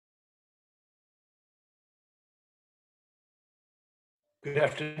Good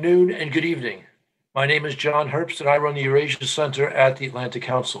afternoon and good evening. My name is John Herbst and I run the Eurasia Center at the Atlantic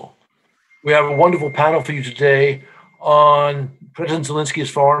Council. We have a wonderful panel for you today on President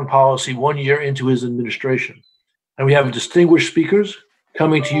Zelenskyy's foreign policy 1 year into his administration. And we have distinguished speakers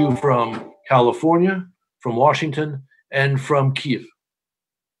coming to you from California, from Washington, and from Kyiv.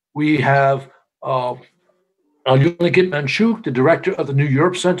 We have Alyona Getmanchuk, the director of the New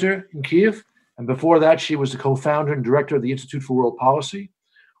Europe Center in Kyiv. And before that, she was the co-founder and director of the Institute for World Policy.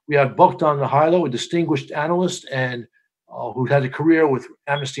 We have Bohdan Nahaylo, a distinguished analyst and who had a career with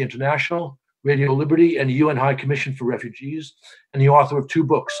Amnesty International, Radio Liberty, and the UN High Commission for Refugees, and the author of 2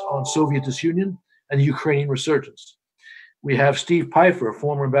 books on Soviet disunion and the Ukrainian resurgence. We have Steve Pifer,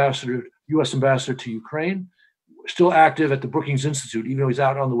 former U.S. ambassador to Ukraine, still active at the Brookings Institute, even though he's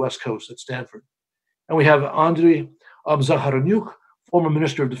out on the West Coast at Stanford. And we have Andriy Zagorodnyuk, former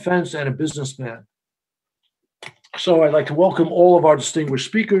Minister of Defense and a businessman. So I'd like to welcome all of our distinguished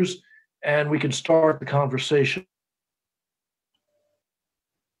speakers, and we can start the conversation.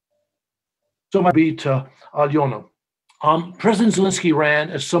 So might be to Alyona. President Zelenskyy ran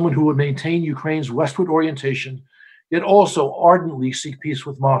as someone who would maintain Ukraine's westward orientation, yet also ardently seek peace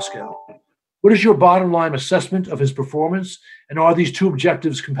with Moscow. What is your bottom line assessment of his performance, and are these 2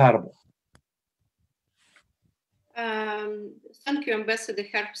 objectives compatible? Thank you, Ambassador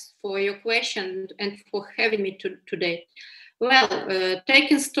Herbst, for your question and for having me today. Well,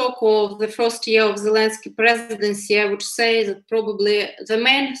 taking stock of the first year of Zelenskyy presidency, I would say that probably the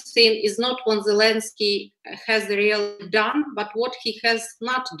main thing is not what Zelenskyy has really done, but what he has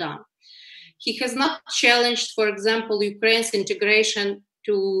not done. He has not challenged, for example, Ukraine's integration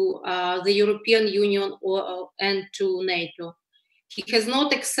to the European Union and to NATO. He has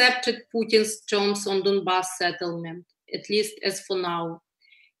not accepted Putin's terms on Donbass settlement, at least as for now.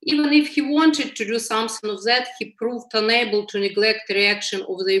 Even if he wanted to do something of that, he proved unable to neglect the reaction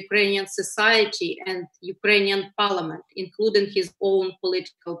of the Ukrainian society and Ukrainian parliament, including his own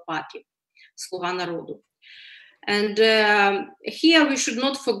political party, Sluga Narodu. And here we should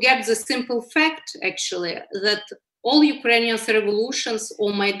not forget the simple fact, actually, that all Ukrainian revolutions,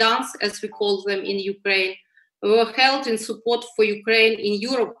 or Maidans, as we call them in Ukraine, were held in support for Ukraine in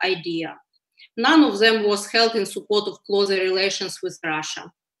Europe idea. None of them was held in support of closer relations with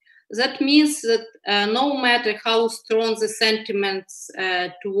Russia. That means that no matter how strong the sentiments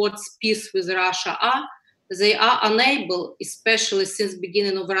towards peace with Russia are, they are unable, especially since the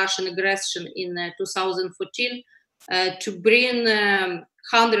beginning of Russian aggression in 2014, to bring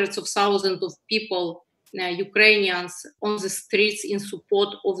hundreds of thousands of people, Ukrainians, on the streets in support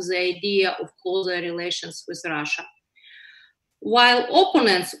of the idea of closer relations with Russia. While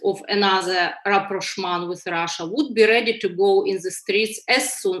opponents of another rapprochement with Russia would be ready to go in the streets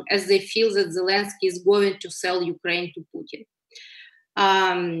as soon as they feel that Zelenskyy is going to sell Ukraine to Putin.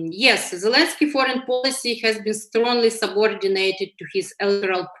 Yes, Zelensky's foreign policy has been strongly subordinated to his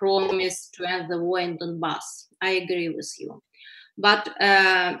electoral promise to end the war in Donbass. I agree with you. But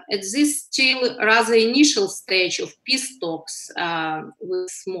at this still rather initial stage of peace talks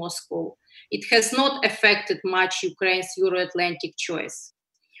with Moscow, it has not affected much Ukraine's Euro-Atlantic choice.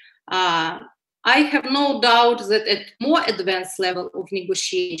 I have no doubt that at more advanced level of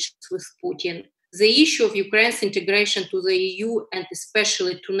negotiations with Putin, the issue of Ukraine's integration to the EU and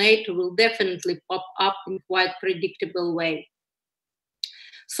especially to NATO will definitely pop up in quite predictable way.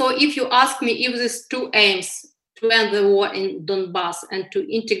 So if you ask me if these 2 aims, to end the war in Donbass and to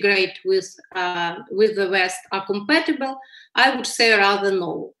integrate with the West, are compatible, I would say rather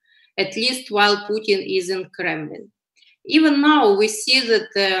no, at least while Putin is in Kremlin. Even now, we see that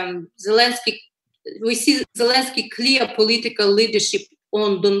Zelenskyy clear political leadership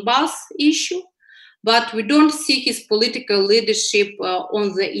on Donbass issue, but we don't see his political leadership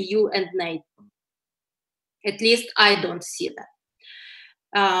on the EU and NATO. At least I don't see that.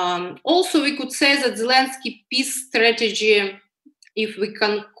 Also, we could say that Zelenskyy peace strategy, if we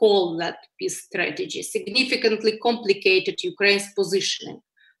can call that peace strategy, significantly complicated Ukraine's positioning.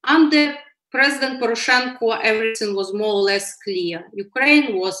 Under President Poroshenko, everything was more or less clear.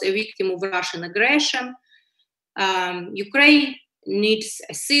 Ukraine was a victim of Russian aggression. Ukraine needs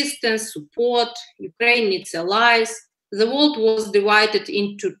assistance, support. Ukraine needs allies. The world was divided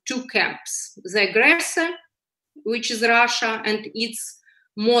into 2 camps: the aggressor, which is Russia and its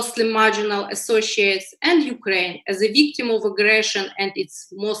mostly marginal associates, and Ukraine as a victim of aggression and its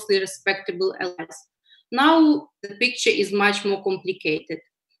mostly respectable allies. Now the picture is much more complicated.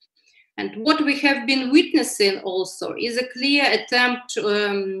 And what we have been witnessing also is a clear attempt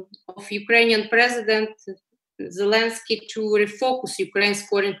of Ukrainian President Zelenskyy to refocus Ukraine's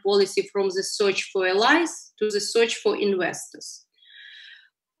foreign policy from the search for allies to the search for investors.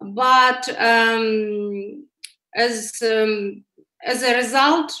 But as a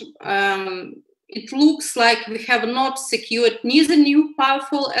result, it looks like we have not secured neither new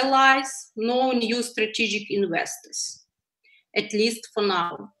powerful allies nor new strategic investors, at least for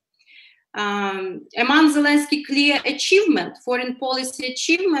now. Among Zelensky's clear achievement, foreign policy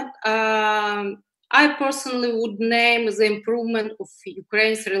achievement, I personally would name the improvement of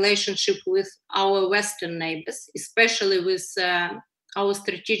Ukraine's relationship with our Western neighbors, especially with our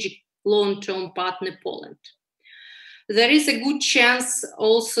strategic long-term partner, Poland. There is a good chance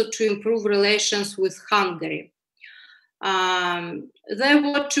also to improve relations with Hungary. There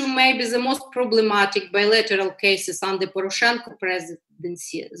were two, maybe the most problematic bilateral cases under Poroshenko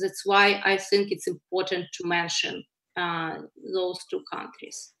presidency. That's why I think it's important to mention those two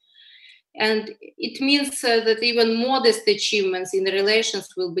countries. And it means that even modest achievements in the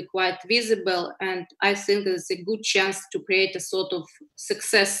relations will be quite visible. And I think there's a good chance to create a sort of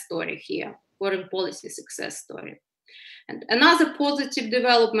success story here, foreign policy success story. And another positive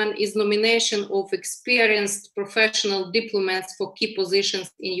development is nomination of experienced professional diplomats for key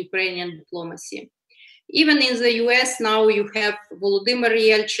positions in Ukrainian diplomacy. Even in the US now you have Volodymyr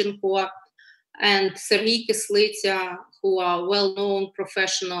Zelenskyy and Serhiy Kislytsa, who are well-known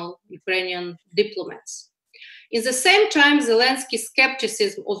professional Ukrainian diplomats. In the same time, Zelensky's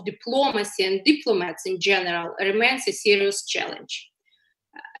skepticism of diplomacy and diplomats in general remains a serious challenge,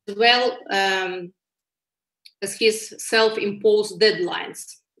 as well as his self-imposed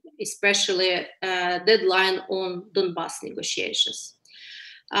deadlines, especially deadline on Donbass negotiations.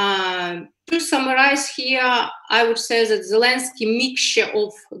 To summarize here, I would say that Zelensky's mixture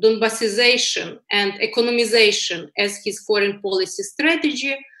of Donbassization and economization as his foreign policy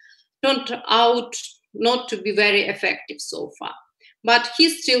strategy turned out not to be very effective so far. But he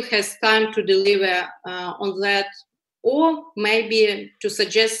still has time to deliver on that, or maybe to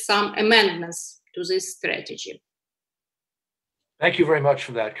suggest some amendments to this strategy. Thank you very much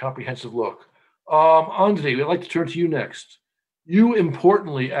for that comprehensive look. Andriy, we'd like to turn to you next. You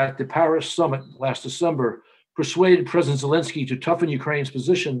importantly at the Paris summit last December persuaded President Zelenskyy to toughen Ukraine's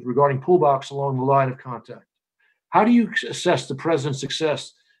position regarding pullbacks along the line of contact. How do you assess the president's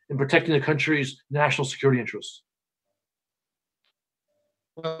success in protecting the country's national security interests?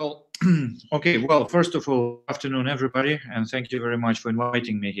 Well, okay. Well, first of all, good afternoon, everybody, and thank you very much for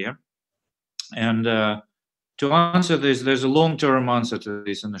inviting me here. And to answer this, there's a long-term answer to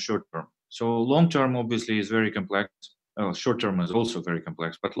this and a short-term. So long-term, obviously, is very complex. Short-term is also very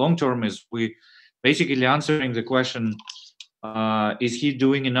complex, but long-term is we basically answering the question: is he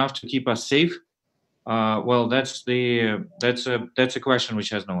doing enough to keep us safe? Well, that's a question which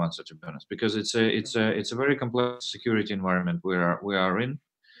has no answer, to be honest, because it's a very complex security environment we are in.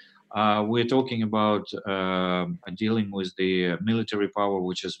 We're talking about dealing with the military power,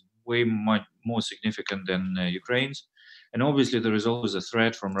 which is way much more significant than Ukraine's, and obviously there is always a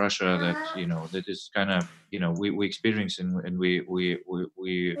threat from Russia that that is kind of we experience and we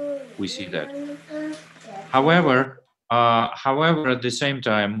see that. However, at the same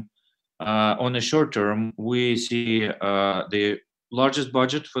time, on the short term, we see the largest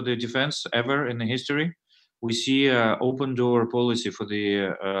budget for the defense ever in the history. We see open door policy for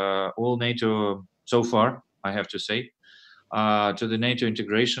the all NATO so far, I have to say, to the NATO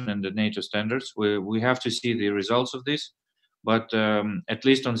integration and the NATO standards. We have to see the results of this, but at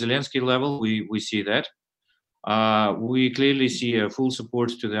least on Zelensky level, we see that. We clearly see a full support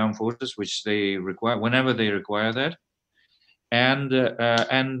to the armed forces, which they require whenever they require that. And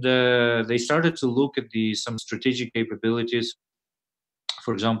they started to look at some strategic capabilities,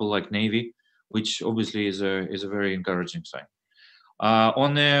 for example, like Navy, which obviously is a very encouraging sign.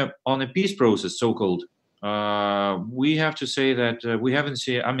 On the peace process, so-called, we have to say that we haven't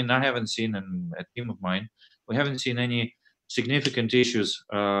seen. I mean, I haven't seen, and a team of mine, we haven't seen any significant issues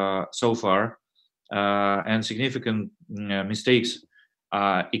so far, and significant mistakes,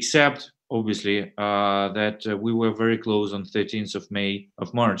 except obviously that we were very close on 13th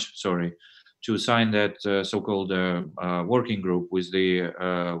of March, to sign that so-called working group with the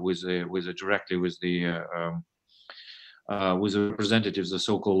representatives of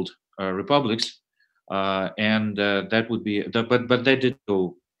so-called republics, and that would be, but that didn't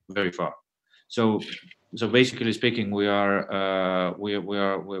go very far. So basically speaking, we are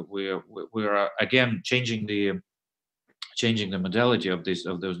again changing the modality of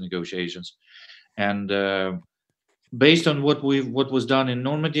those negotiations, and based on what was done in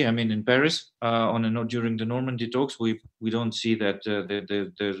Normandy, I mean in Paris, during the Normandy talks, we don't see that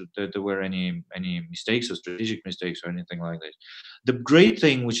there were any mistakes or strategic mistakes or anything like that. The great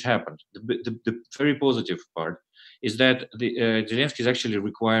thing which happened, the very positive part, is that Zelensky is actually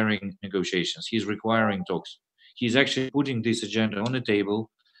requiring negotiations. He's requiring talks. He's actually putting this agenda on the table,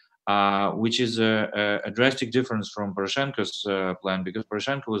 which is a drastic difference from Poroshenko's plan, because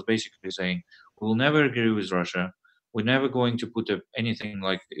Poroshenko was basically saying, we'll never agree with Russia. We're never going to put up anything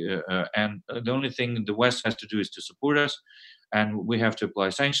like, and the only thing the West has to do is to support us, and we have to apply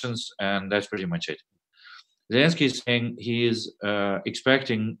sanctions, and that's pretty much it. Zelensky is saying he is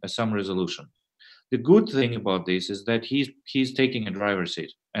expecting some resolution. The good thing about this is that he's taking a driver's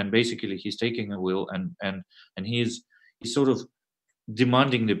seat, and basically he's taking a wheel, and he's sort of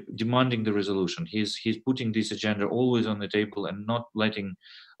demanding the resolution. He's putting this agenda always on the table and not letting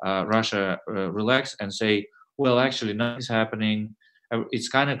Russia relax and say, well, actually nothing's happening. It's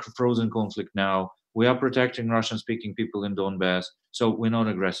kind of a frozen conflict now. We are protecting Russian-speaking people in Donbass, so we're not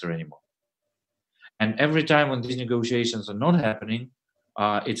aggressor anymore. And every time when these negotiations are not happening,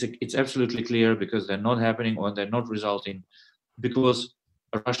 it's absolutely clear, because they're not happening or they're not resulting, because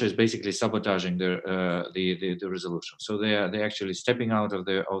Russia is basically sabotaging the resolution. So they're actually stepping out of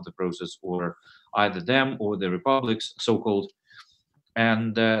the process, or either them or the republics, so-called,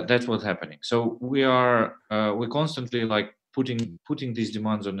 and that's what's happening. So we're constantly like putting these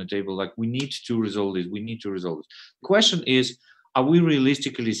demands on the table, like we need to resolve this. We need to resolve this. The question is, are we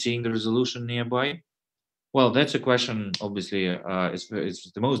realistically seeing the resolution nearby? Well, that's a question. Obviously, it's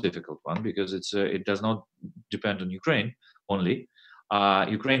the most difficult one, because it does not depend on Ukraine only.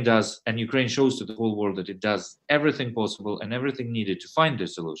 Ukraine does, and Ukraine shows to the whole world that it does everything possible and everything needed to find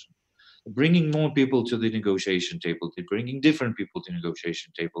this solution. Bringing more people to the negotiation table, they're bringing different people to the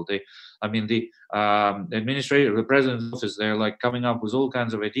negotiation table. The administrator, the president's office, they're like coming up with all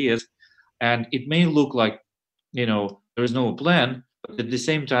kinds of ideas, and it may look like, there is no plan, but at the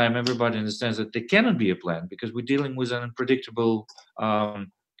same time, everybody understands that there cannot be a plan, because we're dealing with an unpredictable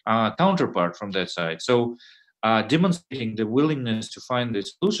counterpart from that side. So demonstrating the willingness to find the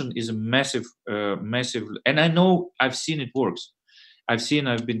solution is a massive, and I know I've seen it works.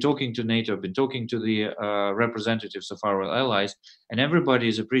 I've been talking to NATO, I've been talking to the representatives of our allies, and everybody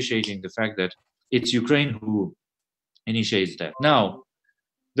is appreciating the fact that it's Ukraine who initiates that. Now,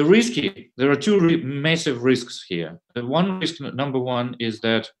 there are two massive risks here. The one risk, number one, is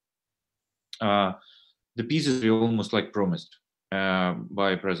that the peace is almost like promised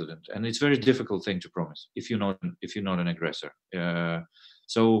by a president, and it's a very difficult thing to promise if you're not an aggressor.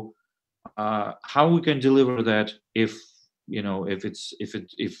 So how we can deliver that if it's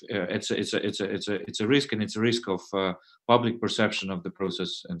a risk, and it's a risk of public perception of the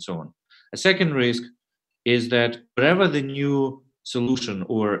process and so on. A second risk is that whatever the new solution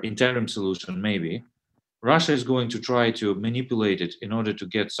or interim solution may be, Russia is going to try to manipulate it in order to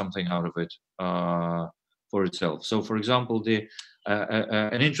get something out of it for itself. So, for example,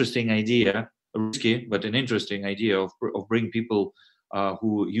 an interesting idea, risky but an interesting idea of bringing people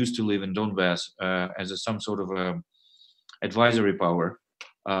who used to live in Donbass as some sort of advisory power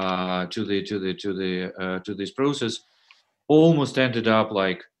to this process, almost ended up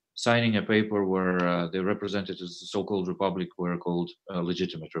like signing a paper where the representatives of the so-called republic were called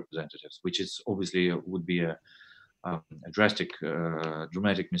legitimate representatives, which is obviously would be a dramatic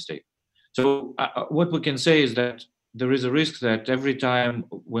mistake. So what we can say is that there is a risk that every time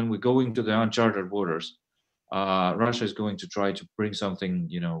when we're going to the uncharted waters, Russia is going to try to bring something,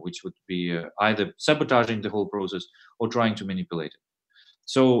 which would be either sabotaging the whole process or trying to manipulate it.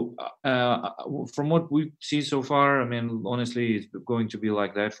 So from what we see so far, I mean, honestly, it's going to be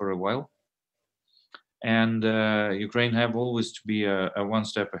like that for a while. And Ukraine have always to be a one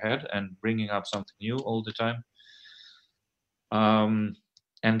step ahead and bringing up something new all the time.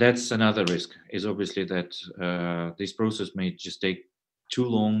 And that's another risk, is obviously that this process may just take too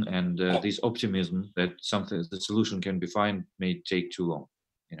long, and this optimism that the solution can be found may take too long,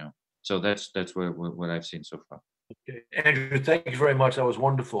 So that's what I've seen so far. Okay, Andrew, thank you very much. That was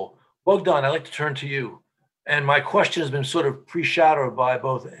wonderful. Bogdan, I'd like to turn to you. And my question has been sort of pre-shadowed by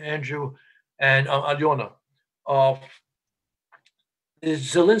both Andrew and Alyona. The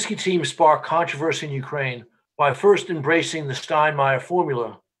Zelensky team sparked controversy in Ukraine by first embracing the Steinmeier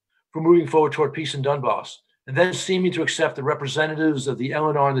formula for moving forward toward peace in Donbass, and then seeming to accept the representatives of the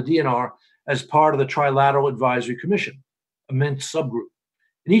LNR and the DNR as part of the Trilateral Advisory Commission, a Minsk subgroup.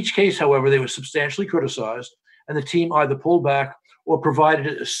 In each case, however, they were substantially criticized, and the team either pulled back or provided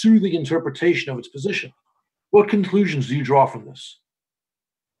a soothing interpretation of its position. What conclusions do you draw from this?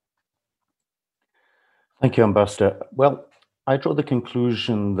 Thank you, Ambassador. Well, I draw the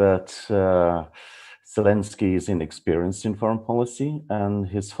conclusion that Zelensky is inexperienced in foreign policy, and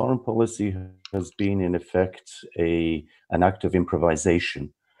his foreign policy has been, in effect, an act of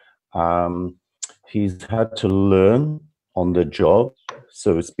improvisation. He's had to learn on the job,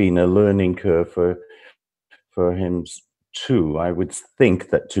 so it's been a learning curve for him too. I would think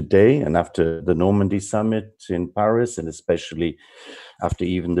that today, and after the Normandy Summit in Paris, and especially after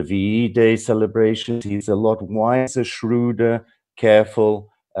even the VE Day celebrations, he's a lot wiser, shrewder, careful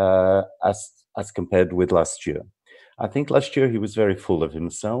as compared with last year. I think last year he was very full of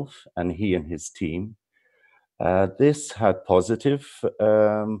himself, and he and his team. This had positive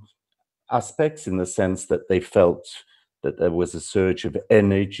aspects in the sense that they felt that there was a surge of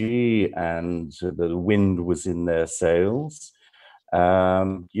energy and the wind was in their sails.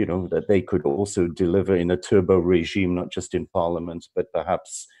 You know, that they could also deliver in a turbo regime, not just in parliament, but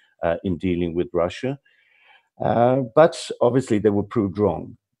perhaps in dealing with Russia. But obviously they were proved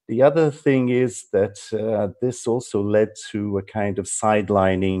wrong. The other thing is that this also led to a kind of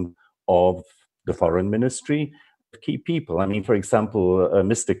sidelining of the foreign ministry, key people. I mean, for example,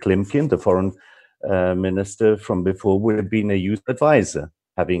 Mr. Klimkin, the foreign minister from before, would have been a youth advisor,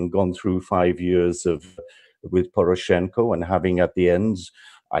 having gone through 5 years with Poroshenko and having at the end,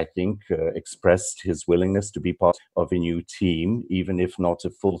 I think, expressed his willingness to be part of a new team, even if not a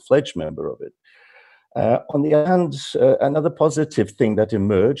full-fledged member of it. On the other hand, another positive thing that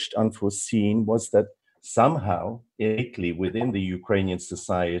emerged, unforeseen, was that somehow, innately within the Ukrainian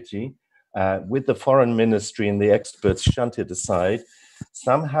society, with the foreign ministry and the experts shunted aside,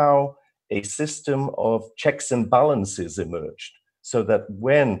 somehow a system of checks and balances emerged, so that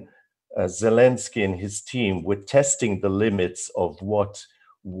when Zelensky and his team were testing the limits of what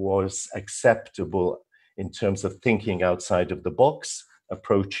was acceptable in terms of thinking outside of the box,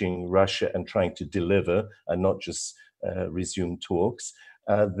 approaching Russia and trying to deliver and not just resume talks,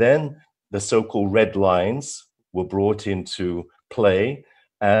 then the so-called red lines were brought into play,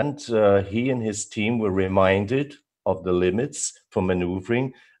 and he and his team were reminded of the limits for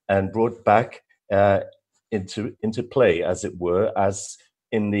maneuvering and brought back into play, as it were, as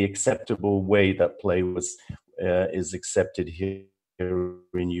in the acceptable way that play is accepted here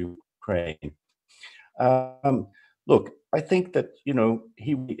in Ukraine. Look, I think that, you know,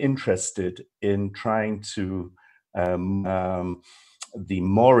 he was interested in trying to the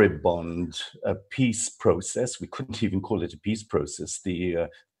moribund peace process. We couldn't even call it a peace process. The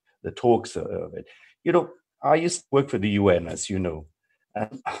talks of it. You know, I used to work for the UN, as you know.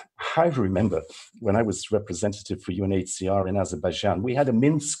 And I remember when I was representative for UNHCR in Azerbaijan, we had a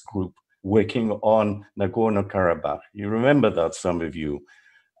Minsk group working on Nagorno-Karabakh. You remember that, some of you.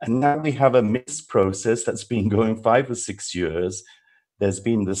 And now we have a Minsk process that's been going 5 or 6 years. There's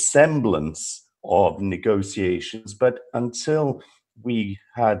been the semblance of negotiations, but until we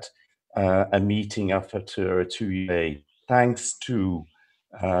had a meeting after a 2-year, thanks to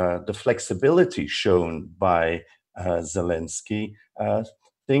the flexibility shown by Zelensky,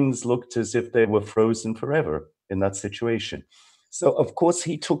 things looked as if they were frozen forever in that situation. So, of course,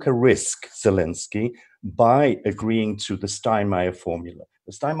 he took a risk, Zelensky, by agreeing to the Steinmeier formula.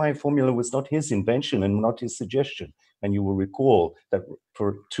 The Steinmeier formula was not his invention and not his suggestion. And you will recall that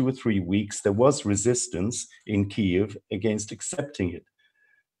for 2 or 3 weeks, there was resistance in Kyiv against accepting it.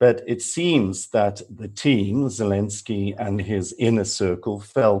 But it seems that the team, Zelensky and his inner circle,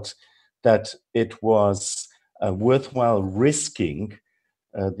 felt that it was worthwhile risking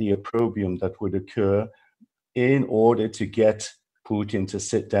the opprobrium that would occur in order to get Putin to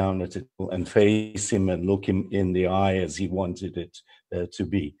sit down at it and face him and look him in the eye as he wanted it to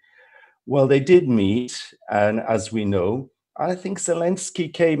be. Well, they did meet, and as we know, I think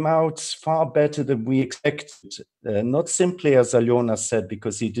Zelensky came out far better than we expected. Not simply, as Alyona said,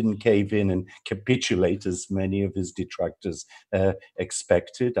 because he didn't cave in and capitulate as many of his detractors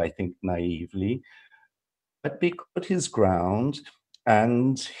expected, I think naively, but he put his ground,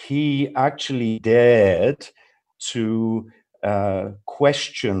 and he actually dared to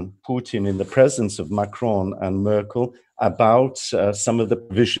question Putin in the presence of Macron and Merkel about some of the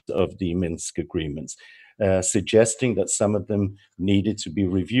provisions of the Minsk agreements, suggesting that some of them needed to be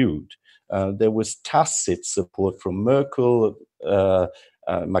reviewed. There was tacit support from Merkel.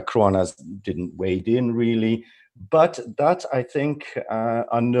 Macron didn't wade in really, but that, I think,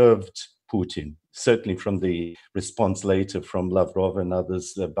 unnerved Putin, certainly from the response later from Lavrov and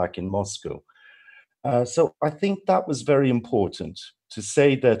others back in Moscow. So I think that was very important to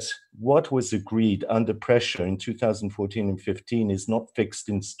say that what was agreed under pressure in 2014 and 15 is not fixed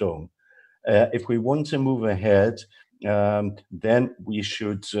in stone. If we want to move ahead, then we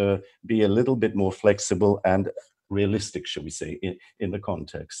should be a little bit more flexible and realistic, shall we say, in the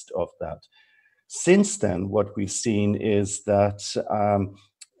context of that. Since then, what we've seen is that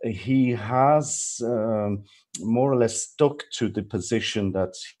he has more or less stuck to the position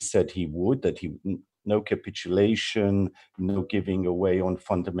that he said he would, that he no capitulation, no giving away on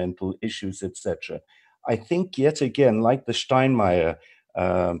fundamental issues, etc. I think yet again, like the Steinmeier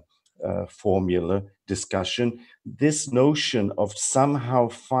formula discussion, this notion of somehow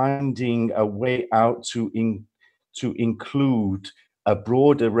finding a way out to include a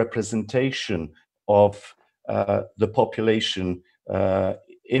broader representation of the population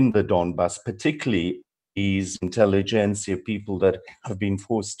in the Donbass, particularly these intelligentsia, people that have been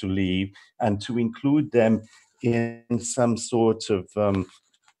forced to leave, and to include them in some sort of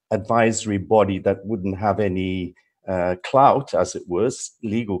advisory body that wouldn't have any clout, as it was,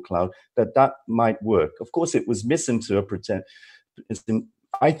 legal clout, that might work. Of course, it was misinterpreted,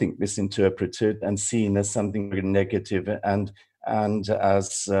 I think misinterpreted and seen as something negative and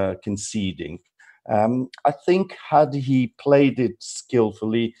as conceding. I think had he played it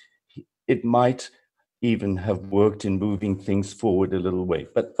skillfully, it might even have worked in moving things forward a little way.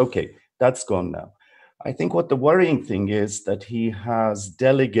 But okay, that's gone now. I think what the worrying thing is that he has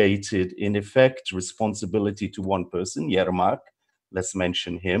delegated, in effect, responsibility to one person, Yermak, let's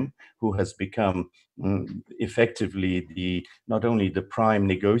mention him, who has become effectively not only the prime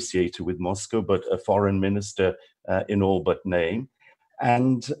negotiator with Moscow, but a foreign minister in all but name.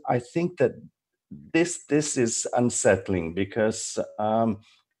 And I think that this is unsettling because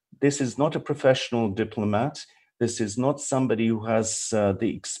this is not a professional diplomat. This is not somebody who has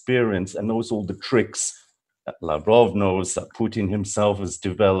the experience and knows all the tricks that Lavrov knows, that Putin himself has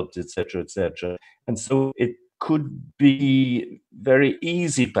developed, etc., etc. And so it could be very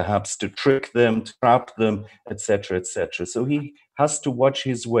easy, perhaps, to trick them, to trap them, etc., etc. So he has to watch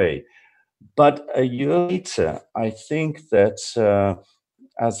his way. But a year later, I think that,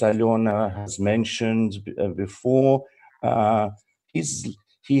 as Alyona has mentioned before,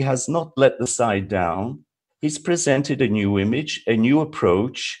 he has not let the side down. He's presented a new image, a new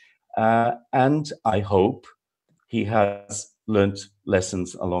approach, and I hope he has learned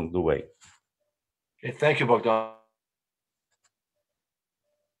lessons along the way. Okay, thank you, Bogdan.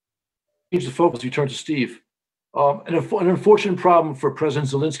 Change the focus, we turn to Steve. An unfortunate problem for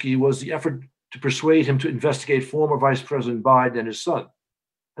President Zelenskyy was the effort to persuade him to investigate former Vice President Biden and his son,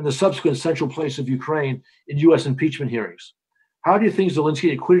 and the subsequent central place of Ukraine in U.S. impeachment hearings. How do you think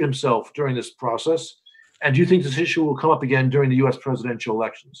Zelenskyy acquitted himself during this process? And do you think this issue will come up again during the U.S. presidential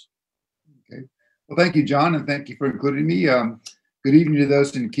elections? Okay. Well, thank you, John, and thank you for including me. Good evening to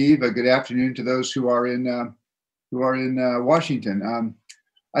those in Kyiv. Good afternoon to those who are in Washington.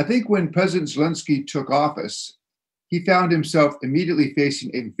 I think when President Zelenskyy took office, he found himself immediately facing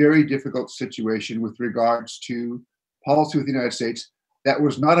a very difficult situation with regards to policy with the United States that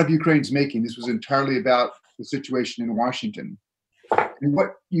was not of Ukraine's making. This was entirely about the situation in Washington. And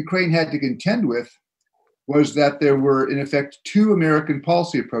what Ukraine had to contend with was that there were, in effect, two American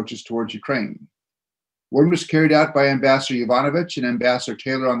policy approaches towards Ukraine. One was carried out by Ambassador Yovanovitch and Ambassador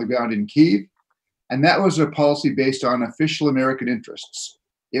Taylor on the ground in Kyiv, and that was a policy based on official American interests.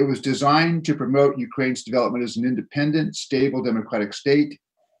 It was designed to promote Ukraine's development as an independent, stable, democratic state.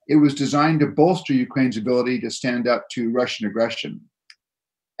 It was designed to bolster Ukraine's ability to stand up to Russian aggression.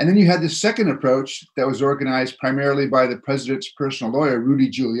 And then you had the second approach that was organized primarily by the president's personal lawyer, Rudy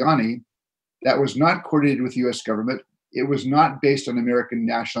Giuliani, that was not coordinated with the US government. It was not based on American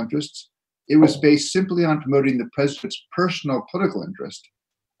national interests. It was based simply on promoting the president's personal political interest.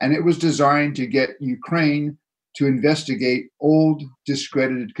 And it was designed to get Ukraine to investigate old,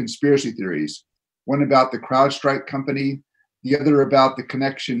 discredited conspiracy theories. One about the CrowdStrike company, the other about the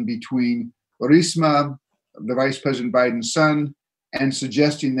connection between Burisma, the Vice President Biden's son, and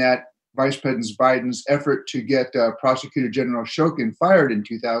suggesting that Vice President Biden's effort to get Prosecutor General Shokin fired in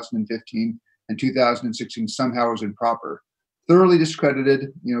 2015 and 2016 somehow was improper. Thoroughly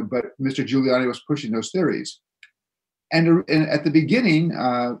discredited, but Mr. Giuliani was pushing those theories. And at the beginning,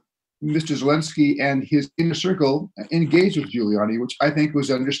 Mr. Zelenskyy and his inner circle engaged with Giuliani, which I think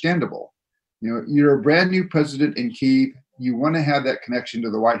was understandable. You're a brand new president in Kyiv. You want to have that connection to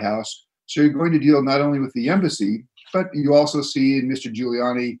the White House. So you're going to deal not only with the embassy, but you also see in Mr.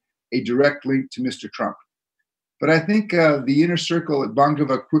 Giuliani a direct link to Mr. Trump. But I think the inner circle at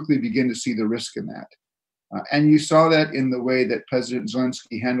Bankova quickly began to see the risk in that. And you saw that in the way that President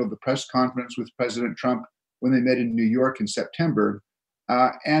Zelenskyy handled the press conference with President Trump when they met in New York in September.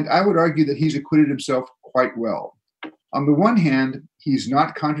 And I would argue that he's acquitted himself quite well. On the one hand, he's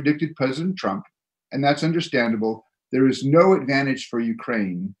not contradicted President Trump, and that's understandable. There is no advantage for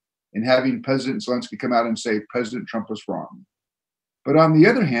Ukraine in having President Zelenskyy come out and say President Trump was wrong. But on the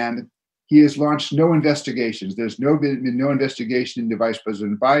other hand, he has launched no investigations. There's been no investigation into Vice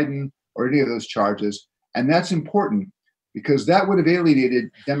President Biden or any of those charges. And that's important because that would have alienated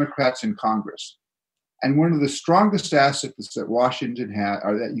Democrats in Congress. And one of the strongest assets that Washington has,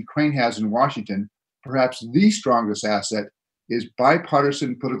 or that Ukraine has in Washington, perhaps the strongest asset, is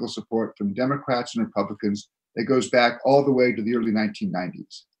bipartisan political support from Democrats and Republicans that goes back all the way to the early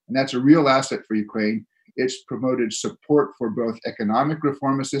 1990s. And that's a real asset for Ukraine. It's promoted support for both economic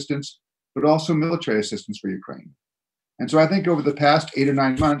reform assistance, but also military assistance for Ukraine. And so I think over the past 8 or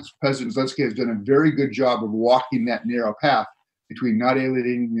 9 months, President Zelenskyy has done a very good job of walking that narrow path between not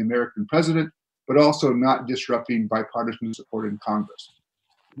alienating the American president, but also not disrupting bipartisan support in Congress.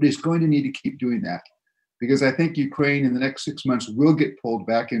 But he's going to need to keep doing that because I think Ukraine in the next 6 months will get pulled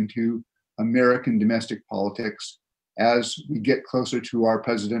back into American domestic politics as we get closer to our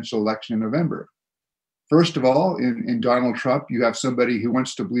presidential election in November. First of all, in Donald Trump, you have somebody who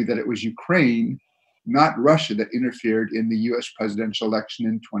wants to believe that it was Ukraine, not Russia, that interfered in the US presidential election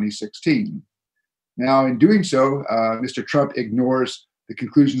in 2016. Now, in doing so, Mr. Trump ignores the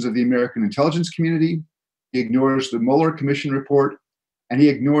conclusions of the American intelligence community, he ignores the Mueller Commission report, and he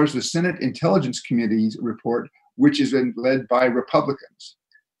ignores the Senate Intelligence Committee's report, which has been led by Republicans.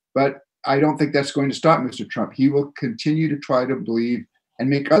 But I don't think that's going to stop Mr. Trump. He will continue to try to believe and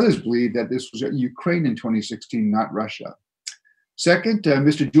make others believe that this was Ukraine in 2016, not Russia. Second,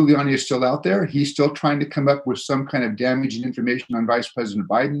 Mr. Giuliani is still out there. He's still trying to come up with some kind of damaging information on Vice President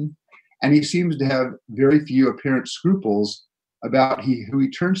Biden. And he seems to have very few apparent scruples about who he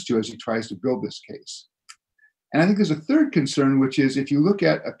turns to as he tries to build this case. And I think there's a third concern, which is if you look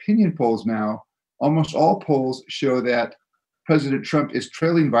at opinion polls now, almost all polls show that President Trump is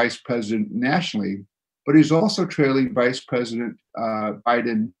trailing Vice President nationally, but he's also trailing Vice President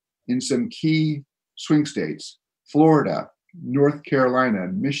Biden in some key swing states, Florida, North Carolina,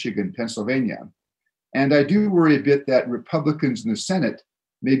 Michigan, Pennsylvania. And I do worry a bit that Republicans in the Senate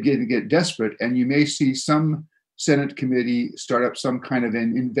may get desperate, and you may see some Senate committee start up some kind of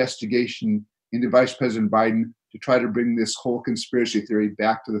an investigation into Vice President Biden to try to bring this whole conspiracy theory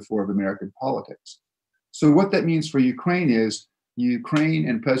back to the fore of American politics. So what that means for Ukraine is Ukraine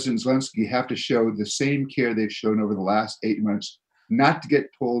and President Zelenskyy have to show the same care they've shown over the last 8 months, not to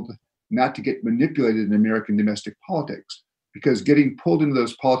get pulled, not to get manipulated in American domestic politics, because getting pulled into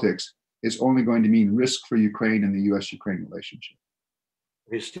those politics is only going to mean risk for Ukraine and the US-Ukraine relationship.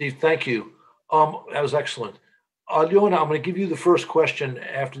 Okay, Steve, thank you. That was excellent. Alyona, I'm going to give you the first question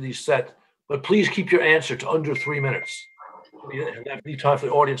after these set, but please keep your answer to under 3 minutes. We have any time for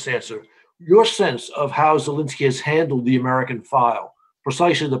the audience to answer. Your sense of how Zelenskyy has handled the American file,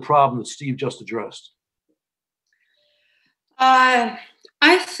 precisely the problem that Steve just addressed. I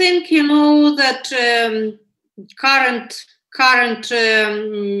think, that current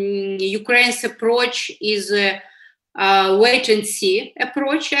Ukraine's approach is a wait and see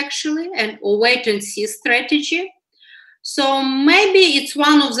approach, actually, and a wait and see strategy. So maybe it's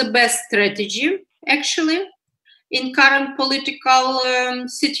one of the best strategy, actually, in current political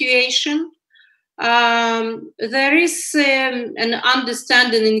situation. There is an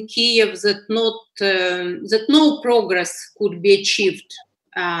understanding in Kyiv that no progress could be achieved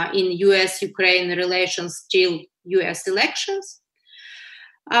in US-Ukraine relations till US elections.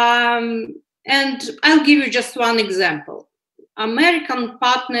 And I'll give you just one example. American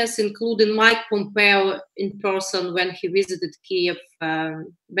partners, including Mike Pompeo in person when he visited Kyiv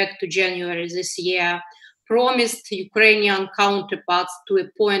back to January this year, promised Ukrainian counterparts to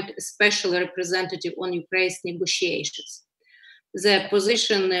appoint a special representative on Ukraine's negotiations. The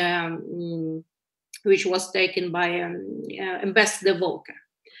position which was taken by Ambassador Volker.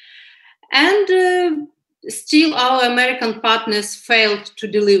 And still our American partners failed to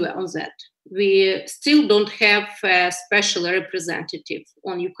deliver on that. We still don't have a special representative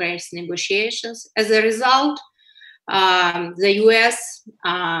on Ukraine's negotiations. As a result, the US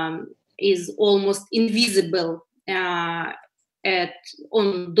is almost invisible on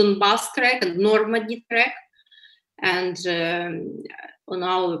Donbass track and Normandy track, and on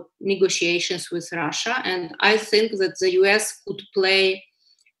our negotiations with Russia. And I think that the US could play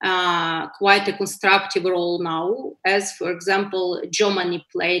quite a constructive role now, as, for example, Germany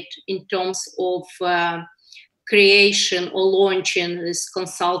played in terms of creation or launching this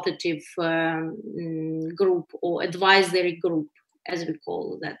consultative group or advisory group, as we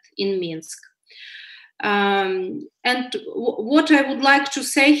call that, in Minsk. And what I would like to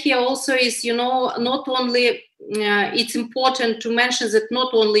say here also is, not only it's important to mention that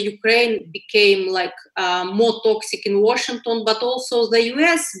not only Ukraine became more toxic in Washington, but also the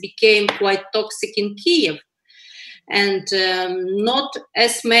US became quite toxic in Kyiv. and not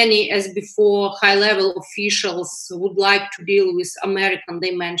as many as before high-level officials would like to deal with American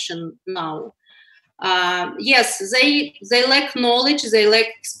dimension now. Yes, they lack knowledge, they lack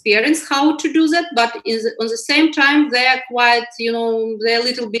experience how to do that, but on the same time, they are quite, they're a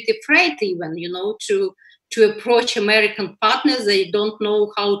little bit afraid even, to approach American partners. They don't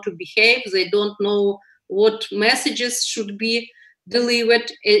know how to behave. They don't know what messages should be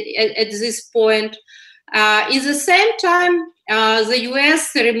delivered at this point. In the same time, the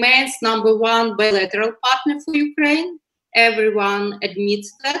US remains #1 bilateral partner for Ukraine. Everyone admits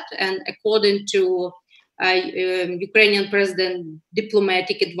that, and according to Ukrainian President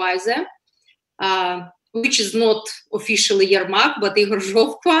diplomatic advisor, which is not officially Yermak, but Igor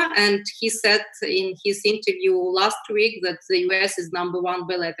Zhovko, and he said in his interview last week that the US is #1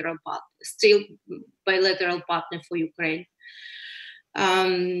 bilateral partner, still bilateral partner for Ukraine.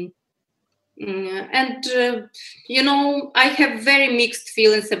 I have very mixed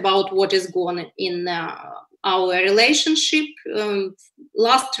feelings about what is going on in our relationship.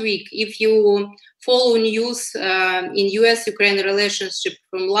 Last week, if you follow news in US-Ukraine relationship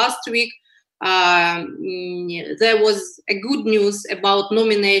from last week, there was a good news about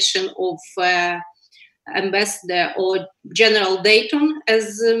nomination of ambassador or General Dayton as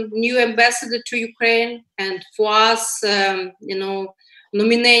new ambassador to Ukraine. And for us,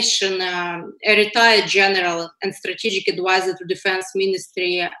 nomination, a retired general and strategic advisor to defense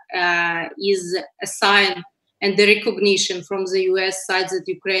ministry is a sign and the recognition from the US side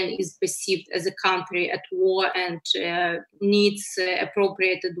that Ukraine is perceived as a country at war and needs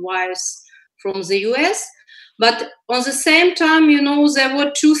appropriate advice from the US. But on the same time, there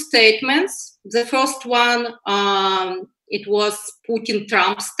were two statements. The first one, it was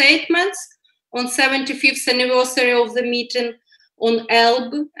Putin-Trump statements on 75th anniversary of the meeting on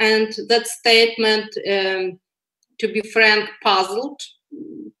Elbe, and that statement, to be frank, puzzled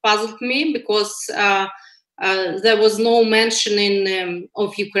me, because there was no mentioning of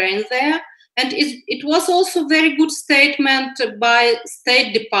Ukraine there. And it was also a very good statement by State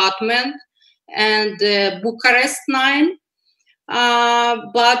Department and Bucharest 9,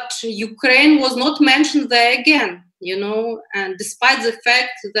 but Ukraine was not mentioned there again, and despite the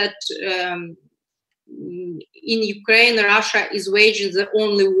fact that in Ukraine, Russia is waging the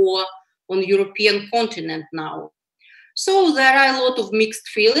only war on the European continent now. So there are a lot of mixed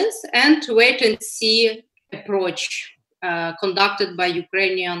feelings and wait and see approach conducted by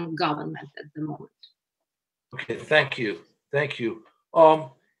Ukrainian government at the moment. Okay, thank you.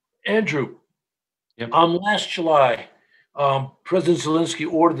 Andrew, Yep. Last July, President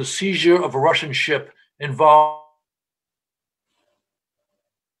Zelenskyy ordered the seizure of a Russian ship involved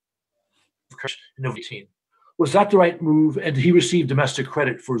in 2018. Was that the right move, and did he receive domestic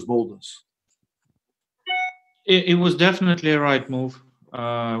credit for his boldness? It was definitely a right move.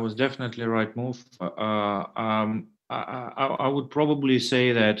 I would probably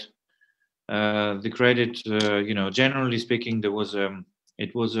say that the credit, generally speaking,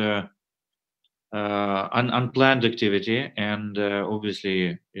 it was an unplanned activity, and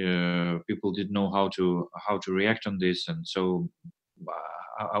obviously people didn't know how to react on this, and so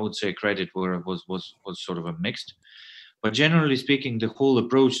I would say credit was sort of a mixed. But generally speaking, the whole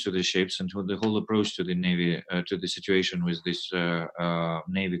approach to the ships and the whole approach to the Navy, to the situation with this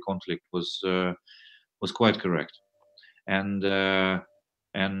Navy conflict was quite correct. And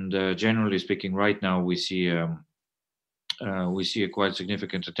generally speaking, right now we see a quite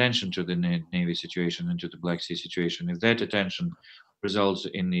significant attention to the Navy situation and to the Black Sea situation. If that attention results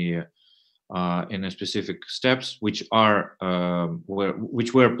in the specific steps which were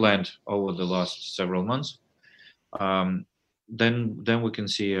planned over the last several months, then we can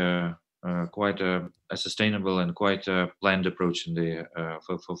see quite a sustainable and quite a planned approach in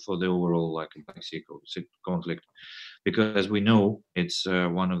for the overall Black Sea conflict, because as we know, it's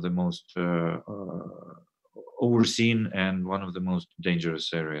one of the most overseen and one of the most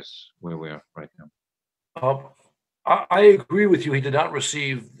dangerous areas where we are right now. I agree with you. He did not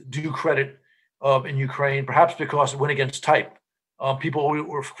receive due credit in Ukraine, perhaps because it went against type. People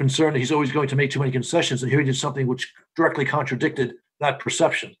were concerned that he's always going to make too many concessions, and here he did something which directly contradicted that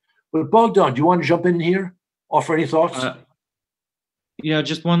perception. But Bogdan, do you want to jump in here? Offer any thoughts? Yeah,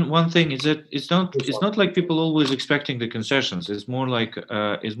 just one thing is that it's not like people always expecting the concessions. It's more like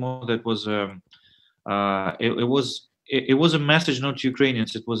that was it was a message not to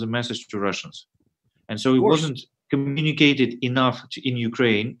Ukrainians. It was a message to Russians, and so it wasn't communicated enough in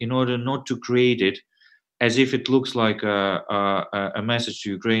Ukraine in order not to create it as if it looks like a message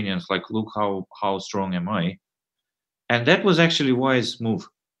to Ukrainians, like, look how strong am I. And that was actually a wise move.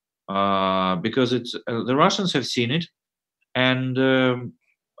 because it's the Russians have seen it, and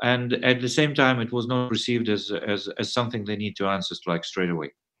at the same time, it was not received as something they need to answer like straight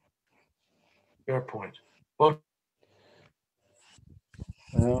away. Fair point. Well,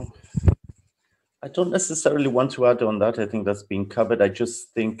 I don't necessarily want to add on that. I think that's been covered. I just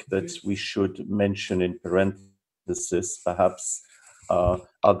think that we should mention in parenthesis, perhaps,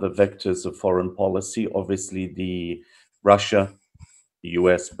 other vectors of foreign policy. Obviously, the Russia, the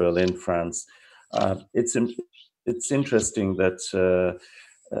US, Berlin, France. It's interesting that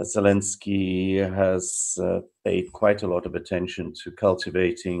Zelensky has paid quite a lot of attention to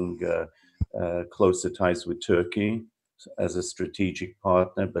cultivating closer ties with Turkey as a strategic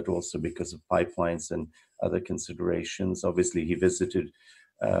partner, but also because of pipelines and other considerations. Obviously, he visited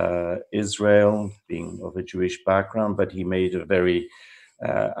Israel, being of a Jewish background, but he made a very,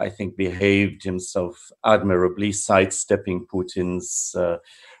 I think, behaved himself admirably, sidestepping Putin's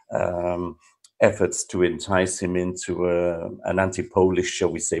efforts to entice him into an anti-Polish,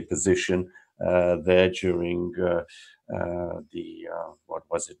 shall we say, position there during what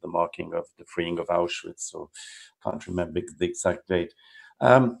was it, the marking of the freeing of Auschwitz, so can't remember the exact date.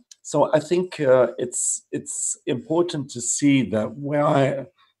 So I think it's important to see that where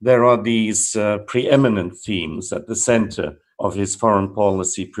there are these preeminent themes at the center of his foreign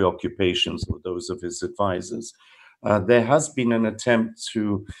policy preoccupations or those of his advisors, there has been an attempt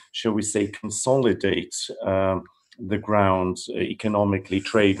to, shall we say, consolidate the ground economically,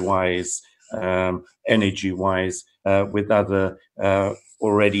 trade-wise, energy-wise, with other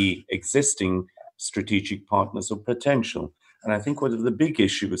already existing strategic partners of potential. And I think one of the big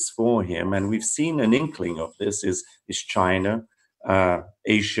issues for him, and we've seen an inkling of this, is China,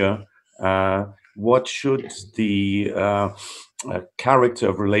 Asia. What should the character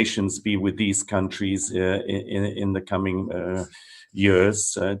of relations be with these countries in the coming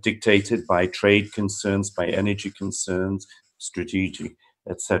years, dictated by trade concerns, by energy concerns, strategic,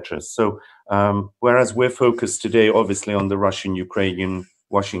 etc. So whereas we're focused today, obviously, on the Russian-Ukrainian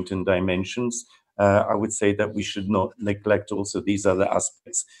Washington dimensions, I would say that we should not neglect also these other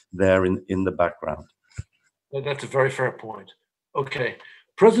aspects there in the background. That's a very fair point. Okay.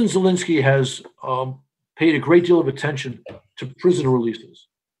 President Zelensky has paid a great deal of attention to prisoner releases.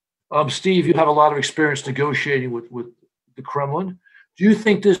 Steve, you have a lot of experience negotiating with the Kremlin. Do you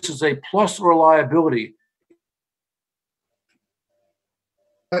think this is a plus or a liability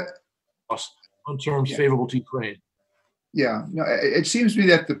on terms favorable to Ukraine? Yeah, no, it seems to me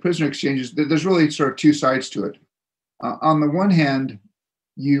that the prisoner exchanges, there's really sort of two sides to it. On the one hand,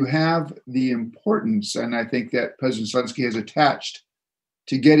 you have the importance, and I think that President Zelensky has attached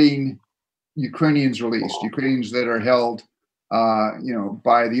to getting Ukrainians released, Ukrainians that are held,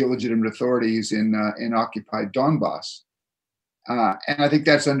 by the illegitimate authorities in occupied Donbass. And I think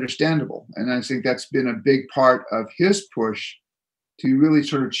that's understandable. And I think that's been a big part of his push to really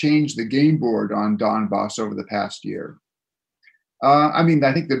sort of change the game board on Donbass over the past year. I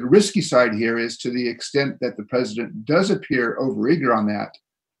think the risky side here is, to the extent that the president does appear overeager on that,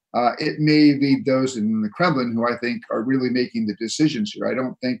 it may lead those in the Kremlin who I think are really making the decisions here. I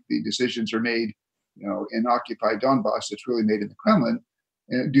don't think the decisions are made, in occupied Donbass. It's really made in the Kremlin.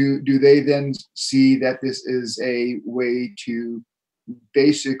 Do they then see that this is a way to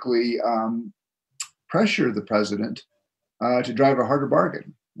basically pressure the president to drive a harder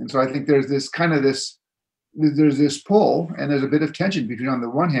bargain? And so I think there's this pull, and there's a bit of tension between, on the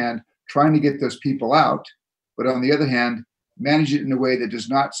one hand, trying to get those people out, but on the other hand, manage it in a way that does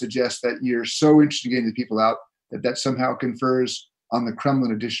not suggest that you're so interested in getting the people out that somehow confers on the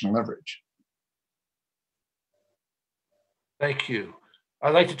Kremlin additional leverage. Thank you.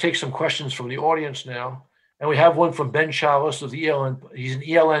 I'd like to take some questions from the audience now. And we have one from Ben Chalice of the ELN. He's an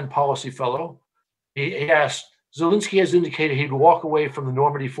ELN policy fellow. He asked, Zelensky has indicated he'd walk away from the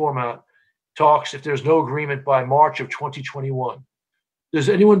Normandy format talks if there's no agreement by March of 2021. Does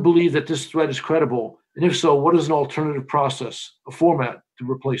anyone believe that this threat is credible? And if so, what is an alternative process, a format to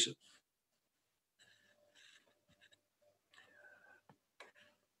replace it?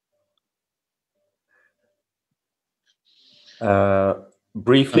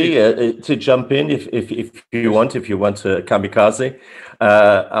 Briefly, to jump in, if you want to kamikaze,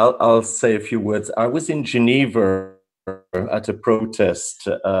 I'll say a few words. I was in Geneva at a protest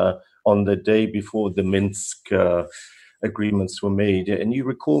on the day before the Minsk agreements were made. And you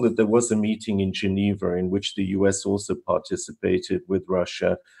recall that there was a meeting in Geneva in which the US also participated with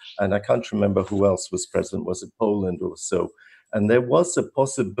Russia. And I can't remember who else was present. Was it Poland or so? And there was a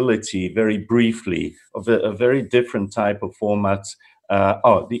possibility, very briefly, of a very different type of format.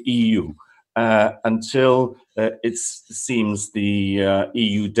 The EU. until it seems the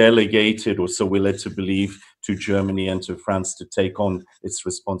EU delegated, or so we're led to believe, to Germany and to France to take on its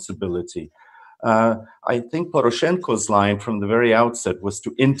responsibility. I think Poroshenko's line from the very outset was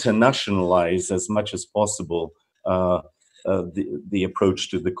to internationalize as much as possible the approach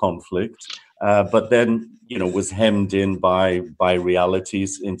to the conflict, but then, was hemmed in by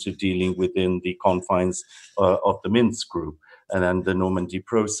realities into dealing within the confines of the Minsk group and then the Normandy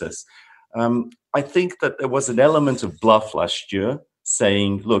process. I think that there was an element of bluff last year,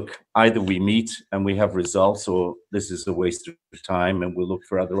 saying, look, either we meet and we have results, or this is a waste of time and we'll look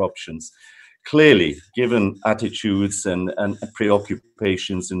for other options. Clearly, given attitudes and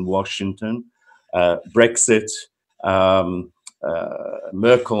preoccupations in Washington, Brexit,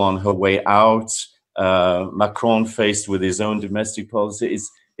 Merkel on her way out, Macron faced with his own domestic policy,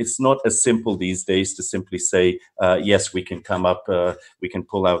 it's not as simple these days to simply say, yes, we can come up, we can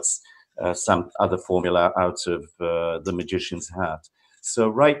pull out some other formula out of the magician's hat. So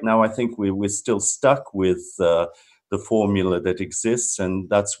right now, I think we're still stuck with the formula that exists, and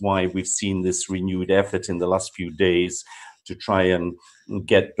that's why we've seen this renewed effort in the last few days to try and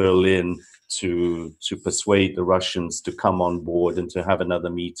get Berlin to persuade the Russians to come on board and to have another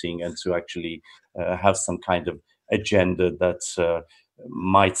meeting and to actually have some kind of agenda that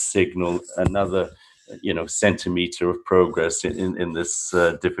might signal another centimeter of progress in this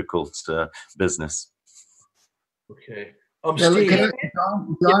difficult business. Okay. Steve.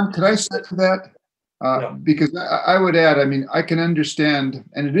 John, could I say to that? Because I would add, I can understand,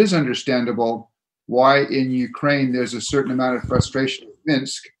 and it is understandable, why in Ukraine there's a certain amount of frustration with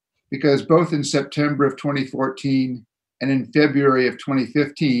Minsk, because both in September of 2014 and in February of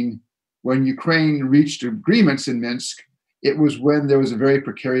 2015, when Ukraine reached agreements in Minsk, it was when there was a very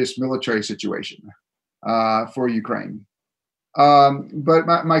precarious military situation for Ukraine.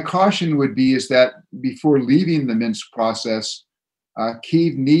 But my caution would be is that before leaving the Minsk process,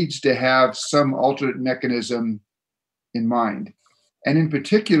 Kyiv needs to have some alternate mechanism in mind. And in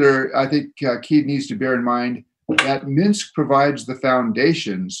particular, I think Kyiv needs to bear in mind that Minsk provides the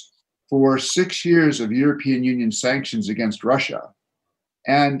foundations for 6 years of European Union sanctions against Russia.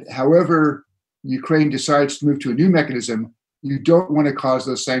 And however Ukraine decides to move to a new mechanism, you don't want to cause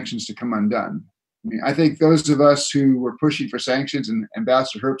those sanctions to come undone. I think those of us who were pushing for sanctions, and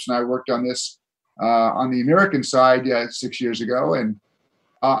Ambassador Herbst and I worked on this on the American side 6 years ago. And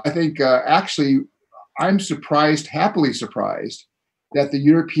I think actually I'm surprised, happily surprised, that the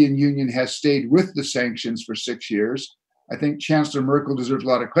European Union has stayed with the sanctions for 6 years. I think Chancellor Merkel deserves a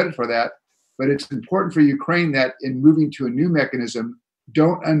lot of credit for that. But it's important for Ukraine that in moving to a new mechanism,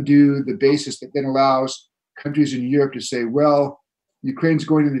 don't undo the basis that then allows countries in Europe to say, well, Ukraine's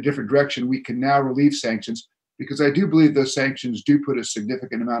going in a different direction. We can now relieve sanctions, because I do believe those sanctions do put a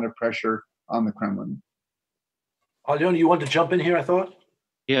significant amount of pressure on the Kremlin. Alyona, you want to jump in here, I thought?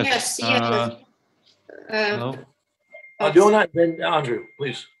 Yes. Hello? Alyona, then Andrew,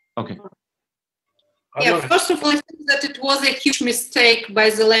 please. Okay. Alyona. First of all, I think that it was a huge mistake by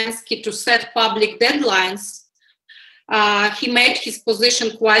Zelensky to set public deadlines. He made his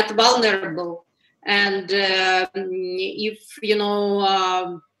position quite vulnerable. And if,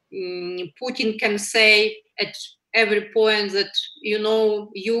 Putin can say at every point that,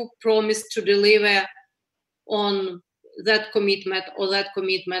 you promised to deliver on that commitment or that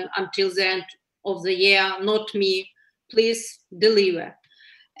commitment until the end of the year, not me, please deliver.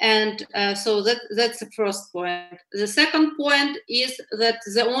 And so that's the first point. The second point is that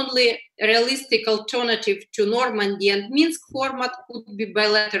the only realistic alternative to Normandy and Minsk format could be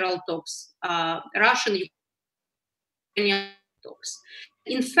bilateral talks, Russian-Ukrainian talks.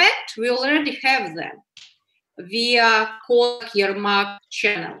 In fact, we already have them via Yermak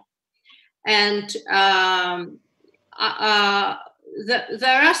channel. And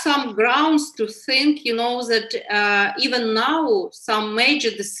there are some grounds to think, that even now some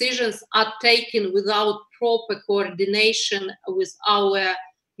major decisions are taken without proper coordination with our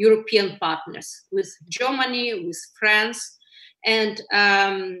European partners, with Germany, with France. And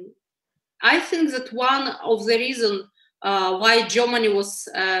I think that one of the reasons why Germany was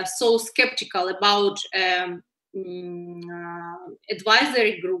so skeptical about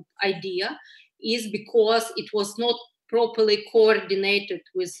advisory group idea is because it was not properly coordinated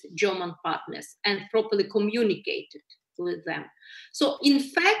with German partners and properly communicated with them. So in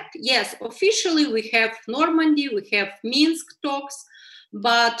fact, yes, officially we have Normandy, we have Minsk talks,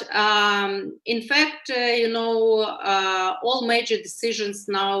 but in fact, all major decisions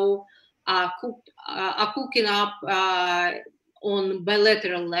now are cooking up on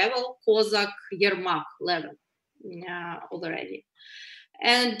bilateral level, Yermak level already.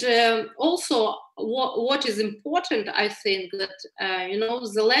 And also, what is important, I think, that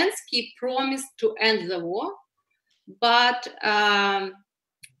Zelensky promised to end the war, but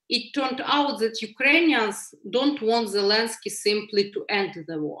it turned out that Ukrainians don't want Zelensky simply to end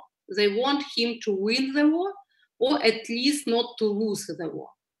the war. They want him to win the war, or at least not to lose the war.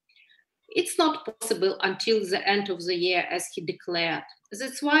 It's not possible until the end of the year, as he declared.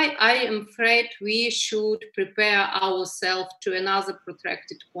 That's why I am afraid we should prepare ourselves to another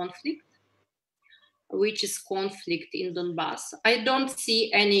protracted conflict, which is conflict in Donbass. I don't